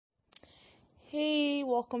Hey,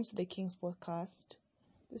 welcome to the King's Podcast.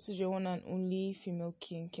 This is your one and only female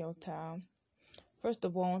king, Kelta. First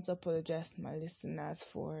of all, I want to apologize to my listeners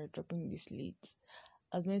for dropping this late.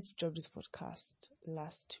 I was meant to drop this podcast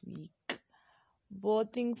last week,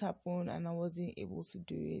 but things happened and I wasn't able to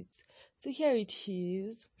do it. So here it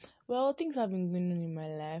is. Well, things have been going on in my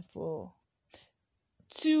life, but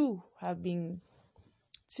two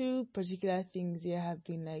particular things here have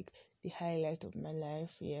been like the highlight of my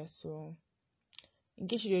life. Yeah, so in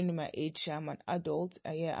case you don't know my age, I'm an adult.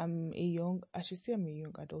 I'm a young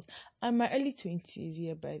adult. I'm in my early 20s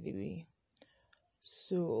here, by the way.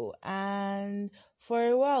 So, and for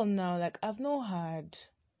a while now, like I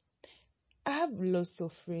have lots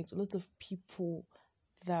of friends, a lot of people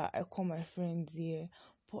that I call my friends here,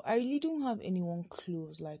 but I really don't have anyone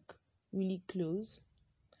close, like really close.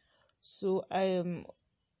 So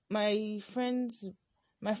my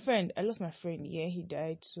friend, I lost my friend, yeah, he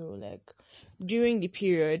died. So like during the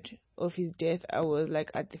period of his death, I was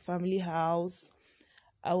like at the family house.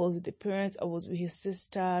 I was with the parents, I was with his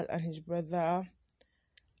sister and his brother.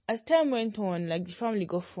 As time went on, like the family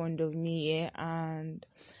got fond of me, yeah, and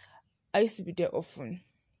I used to be there often.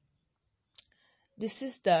 The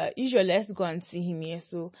sister, usually let's go and see him, yeah.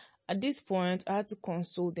 So at this point, I had to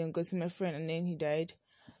console them because he's my friend and then he died.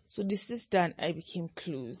 So the sister and I became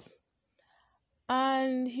close.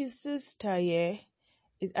 And his sister, yeah,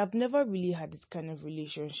 I've never really had this kind of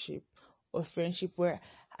relationship or friendship where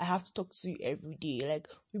I have to talk to you every day. Like,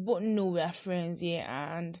 we both know we are friends,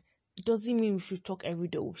 yeah, and it doesn't mean we should talk every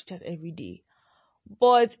day or we should chat every day.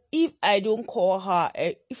 But if I don't call her,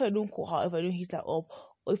 if I don't hit her up,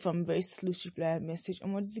 or if I'm very slow to reply a message,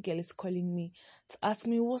 and what this girl is calling me to ask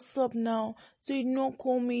me what's up now, so you did not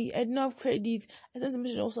call me, I didn't have credit, I sent a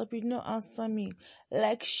message on WhatsApp, you did not answer me.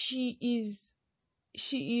 Like, she is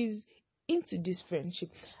into this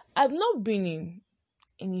friendship. I've not been in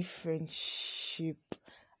any friendship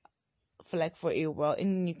for a while,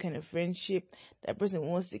 any new kind of friendship that person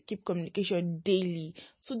wants to keep communication daily.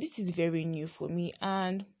 So this is very new for me.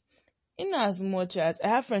 And in as much as I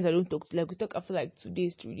have friends I don't talk to, like we talk after like 2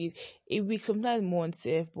 days, 3 days, a week, sometimes more on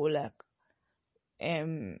self, but like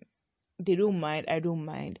they don't mind, I don't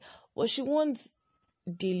mind. But she wants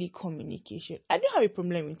daily communication. I don't have a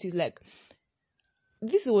problem with it. Like,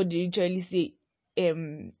 this is what they usually say,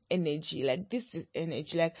 energy. Like, this is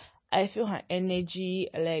energy. Like, I feel her energy.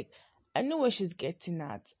 Like, I know where she's getting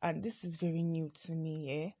at, and this is very new to me,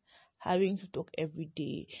 yeah. Having to talk every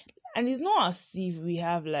day. And it's not as if we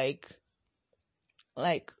have not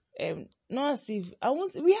as if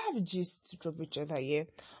we have gist to drop each other, yeah,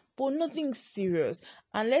 but nothing serious.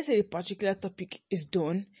 And let's say the particular topic is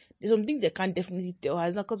done, there's some things I can't definitely tell her.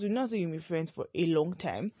 It's not because we're not saying we're friends for a long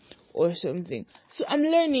time or something. So I'm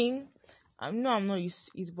learning. I'm not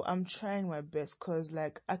used to it, but I'm trying my best because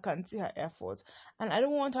like I can see her efforts, and I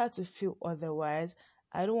don't want her to feel otherwise.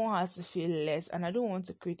 I don't want her to feel less, and I don't want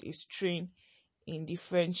to create a strain in the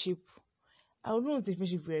friendship. I don't want to say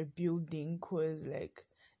friendship we're building, because like,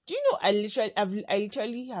 do you know I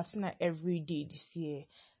literally have seen her every day this year.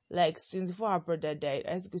 Like, since before her brother died,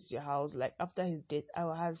 I used to go to your house. Like, after his death, I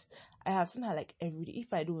have seen her like every day.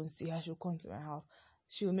 If I don't see her, she'll come to my house.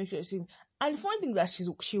 She will make sure to see me. And the funny thing is that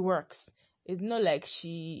she works. It's not like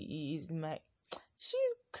she's kind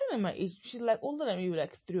of my age. She's like older than me,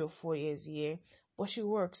 like 3 or 4 years, yeah. But she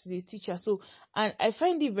works, she's a teacher. So, and I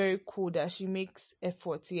find it very cool that she makes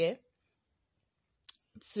efforts, yeah,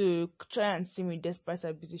 to try and see me despite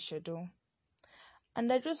her busy schedule. And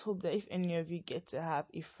I just hope that if any of you get to have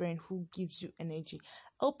a friend who gives you energy,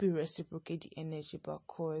 I hope you reciprocate the energy,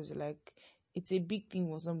 because like, it's a big thing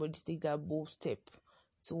for somebody to take that bold step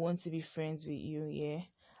to want to be friends with you, yeah,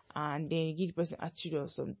 and then you give the person attitude or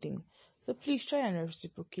something. So please try and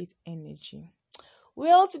reciprocate energy.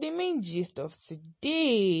 Well, to the main gist of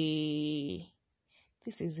today.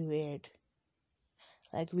 This is weird.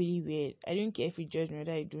 Like, really weird. I don't care if you judge me,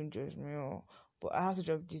 whether you don't judge me, but I have to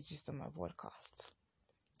drop this just on my podcast.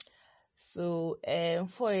 So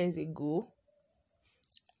 4 years ago,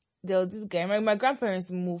 there was this guy. My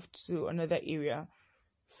grandparents moved to another area,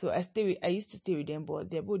 so I used to stay with them,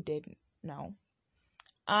 but they're both dead now.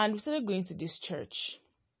 And we started going to this church.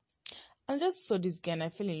 And I just saw this guy and I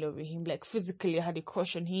fell in love with him. Like, physically, I had a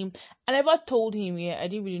crush on him. I never told him, yeah, I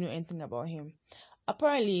didn't really know anything about him.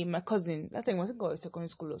 Apparently, my cousin, that time I think I was secondary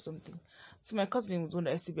school or something. So my cousin was one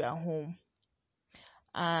that used to be at home.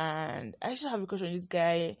 And I actually have a crush on this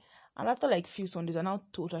guy. And after like few Sundays, I now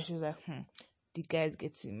told her, she was like, the guy's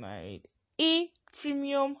getting married.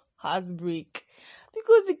 Premium heartbreak.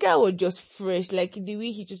 Because the guy was just fresh. Like, the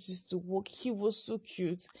way he just used to walk, he was so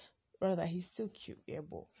cute. rather he's still cute, yeah,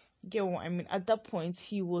 but get what I mean. At that point,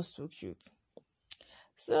 he was so cute.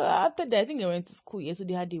 So after that, I think I went to school. Yeah, so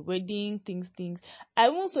they had the wedding things. I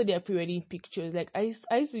once saw their pre-wedding pictures. Like I used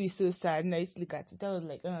to be so sad, and I used to look at it. I was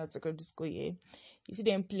like, oh, it's secondary school. Yeah, you see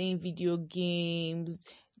them playing video games,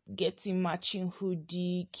 getting matching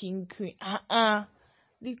hoodie, king queen.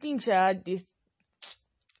 The thing had this.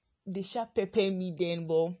 They sharp pepper me then,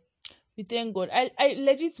 but we thank God. I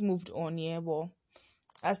legit moved on. Yeah, but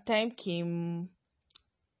as time came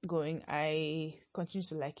going, I continued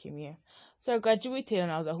to like him. Yeah. So I graduated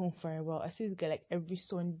and I was at home for a while. I see this guy like every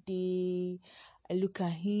Sunday. I look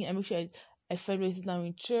at him. I make sure I find where he's now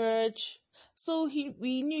in church. So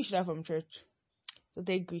we knew each other from church. So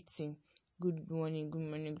they greet him. Good morning,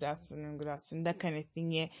 good afternoon, that kind of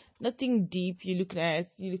thing. Yeah. Nothing deep. You look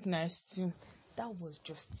nice too. That was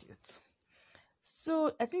just it.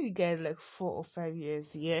 So I think the guy is like 4 or 5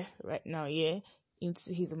 years, yeah, right now, yeah,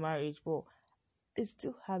 into his marriage, but I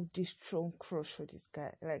still have this strong crush for this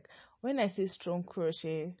guy. Like when I say strong crush,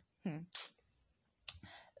 like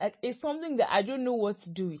it's something that I don't know what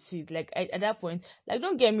to do with it. Like at that point, like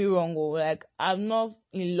don't get me wrong, or like I'm not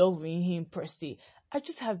in love with him per se. I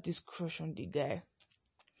just have this crush on the guy.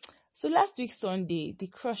 So last week Sunday, the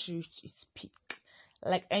crush reached its peak.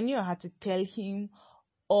 Like I knew I had to tell him,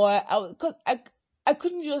 because I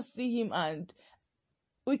couldn't just see him, and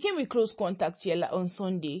we came in close contact here like, on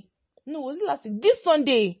Sunday. No, was it last week? This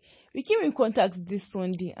Sunday. We came in contact this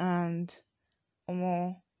Sunday, and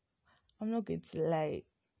I'm not going to lie.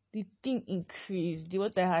 The thing increased.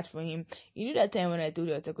 What I had for him. You know that time when I told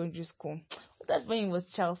you I was secondary school? What I had for him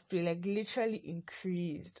was child's play, like literally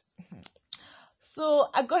increased. So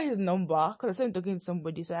I got his number because I started talking to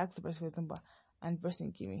somebody. So I asked the person for his number, and the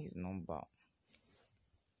person gave me his number.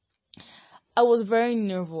 I was very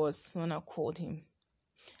nervous when I called him.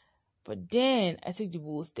 But then I took the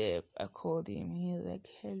bold step. I called him. He was like,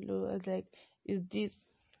 hello. I was like, is this?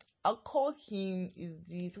 I'll call him. Is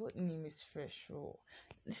this? What name is fresh? Oh,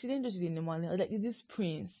 she didn't just the normal name. I was like, is this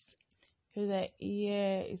Prince? He was like,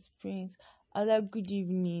 yeah, it's Prince. I was like, good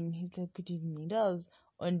evening. He's like, good evening. That was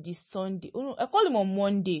on the Sunday. Oh no, I called him on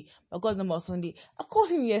Monday. I called him on Sunday. I called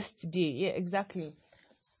him yesterday. Yeah, exactly.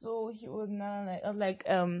 So he was now like, I was like,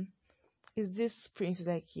 is this Prince? He's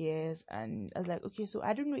like, yes. And I was like, okay, so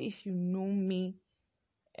I don't know if you know me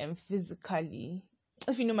physically,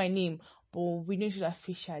 if you know my name, but we know each other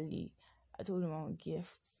facially. I told him I want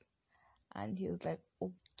gifts. And he was like,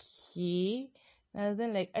 okay. And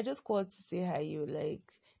then like, I just called to say hi, you like,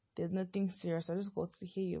 there's nothing serious. I just called to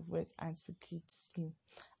hear your voice and to greet you.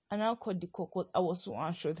 And I called the call because I was so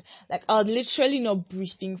anxious. Like, I was literally not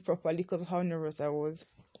breathing properly because of how nervous I was.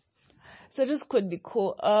 So I just called the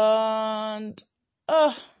call, and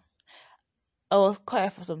I was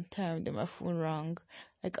quiet for some time. Then my phone rang,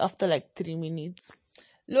 like after like 3 minutes.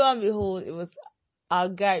 Lo and behold, it was our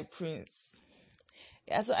guy Prince.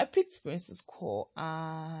 Yeah, so I picked Prince's call,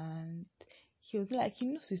 and he was like, he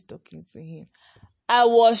knows who's talking to him. I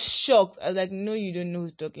was shocked. I was like, no, you don't know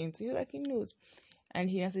who's talking to you. He was like, he knows. And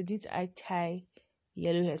he answered, did I tie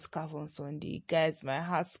yellow hair scarf on Sunday? Guys, my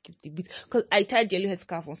heart skipped a bit because I tied yellow hair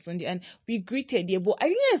scarf on Sunday and we greeted here, but I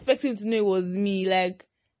didn't expect him to know it was me. Like,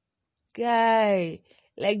 guy,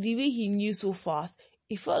 like the way he knew so fast,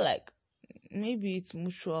 it felt like maybe it's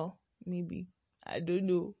mutual, maybe, I don't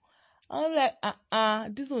know. I'm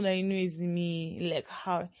like, this one I know is me. Like,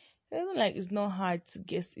 how? It's not hard to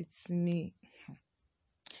guess it's me.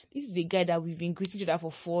 This is a guy that we've been greeting each other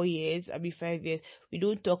for 4 years, I mean 5 years. We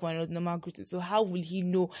don't talk when it's normal greeting. So how will he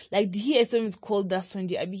know? Like, did he expect me to call that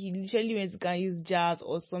Sunday? I mean, he literally went to go and use jazz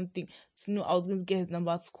or something to know I was going to get his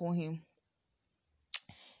number to call him.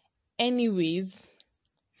 Anyways,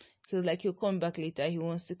 he was like, he'll come back later. He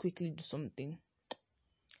wants to quickly do something.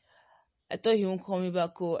 I thought he won't call me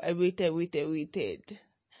back. Oh, I waited.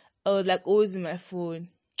 I was like always in my phone.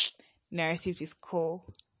 Then I received his call.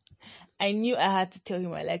 I knew I had to tell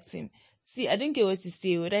him I liked him. See, I didn't care what to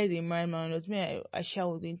say, whether he's a married man or not. Me, I sure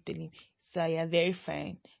wouldn't tell him. So you're very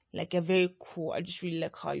fine. Like, you're very cool. I just really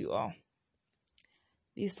like how you are.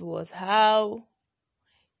 This was how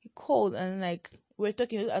he called, and like, we're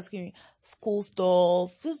talking, he was asking me school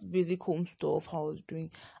stuff, just basic home stuff, how I was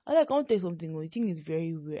doing. I like, I want to tell you something. You think it's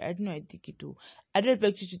very weird. I don't know I take it though. I don't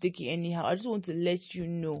expect you to take it anyhow. I just want to let you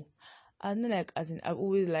know. And then like, as in, I've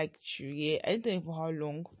always liked you, yeah. I didn't tell him for how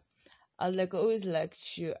long. I was like, I always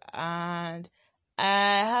liked you, and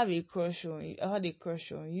I have a crush on you. I had a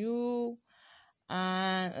crush on you,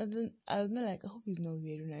 and I was not like, I hope he's not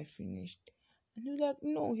weird when I finished. And he was like,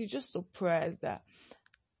 no, he's just surprised that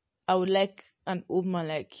I would like an old man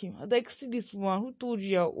like him. I'd like, see this one, who told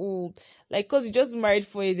you you're old? Like, cause you just married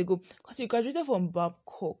 4 years ago. Cause you graduated from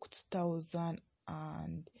Babcock 2000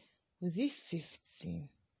 and, was it 15?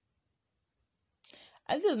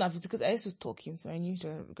 I think it was not 15 because I used to stalk him, so I knew he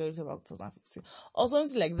graduated about 2015. Or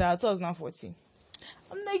something like that, 2014.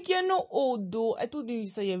 I'm like, you're not old though. I told him, you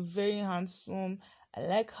said you're very handsome. I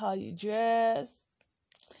like how you dress.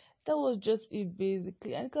 That was just it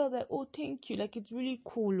basically. And I was like, oh, thank you. Like, it's really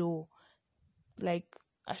cool. Oh, like,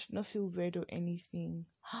 I should not feel weird or anything.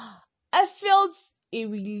 I felt a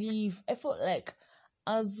relief. I felt like,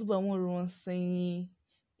 Azuba saying,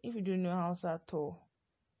 if you don't know Hausa at all,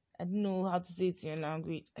 I don't know how to say it in your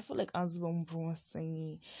language. I feel like Azuba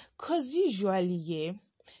saying, because usually, yeah,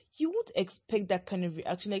 you would expect that kind of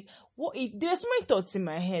reaction. Like, what if there's so many thoughts in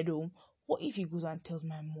my head? Oh, what if he goes and tells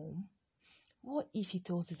my mom? What if he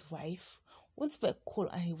tells his wife? What if I call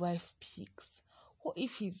and his wife picks? What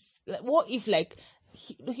if him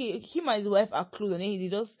and his wife are close and then he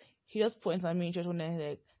just points at me in church and then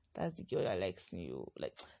like, that's the girl that likes you.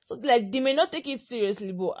 Like, so like they may not take it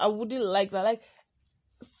seriously, but I wouldn't like that. Like,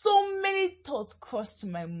 so many thoughts crossed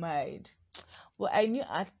my mind. But I knew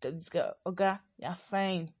after this girl, okay, you're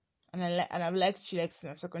fine. And I've liked you like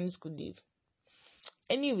since my secondary school days.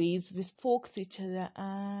 Anyways, we spoke to each other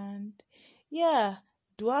and yeah,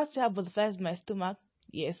 do I have to have butterflies in my stomach?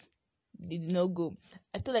 Yes. They did not go.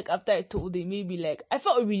 I felt like after I told them, maybe like I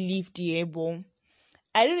felt relieved, yeah, but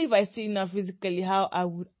I don't know if I see now physically how I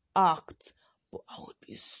would act, but I would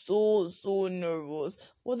be so nervous.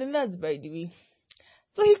 Well, then that's by the way.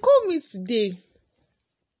 So he called me today,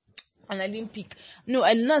 and I didn't pick. No,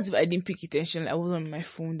 I not if I didn't pick attention. I was on my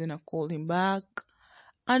phone. Then I called him back,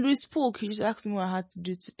 and we spoke. He just asked me what I had to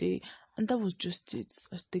do today, and that was just it.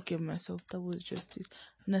 I take care of myself. That was just it.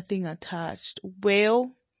 Nothing attached.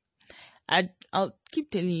 Well, I'll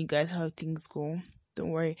keep telling you guys how things go. Don't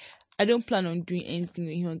worry. I don't plan on doing anything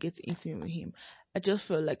with him or getting intimate with him. I just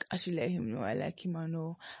felt like I should let him know I like him and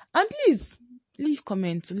all. And please, leave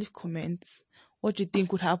comments. What you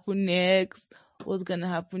think would happen next? What's gonna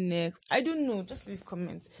happen next? I don't know. Just leave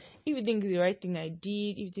comments. If you think it's the right thing I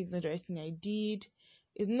did, if you think it's not the right thing I did,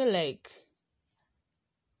 it's not like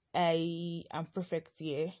I am perfect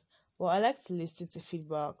here. But I like to listen to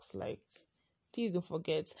feedbacks. Like, please don't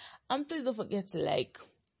forget. And please don't forget to like,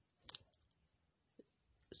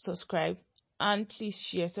 subscribe, and please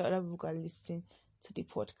share so other people can listen to the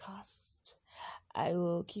podcast. I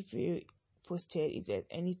will keep you posted if there's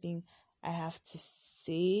anything I have to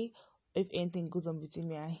say, if anything goes on between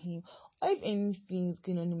me and him, or if anything is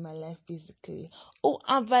going on in my life basically. Oh,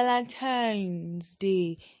 and Valentine's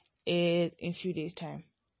Day is in a few days' time.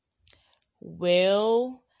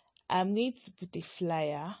 Well, I'm going to put a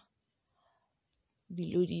flyer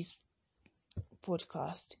below this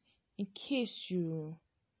podcast in case you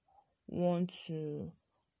want to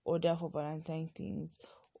order for Valentine things,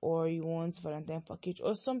 or you want Valentine package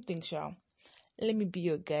or something, shall let me be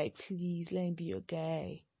your guy, please. Let me be your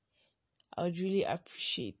guy. I would really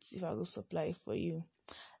appreciate if I could supply it for you.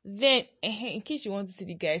 Then, in case you want to see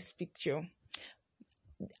the guy's picture,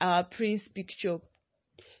 our prince picture,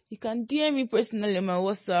 you can DM me personally on my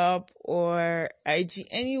WhatsApp or IG,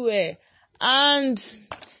 anywhere. And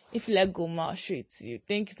if you like Goma, I'll show it to you.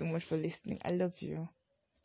 Thank you so much for listening. I love you.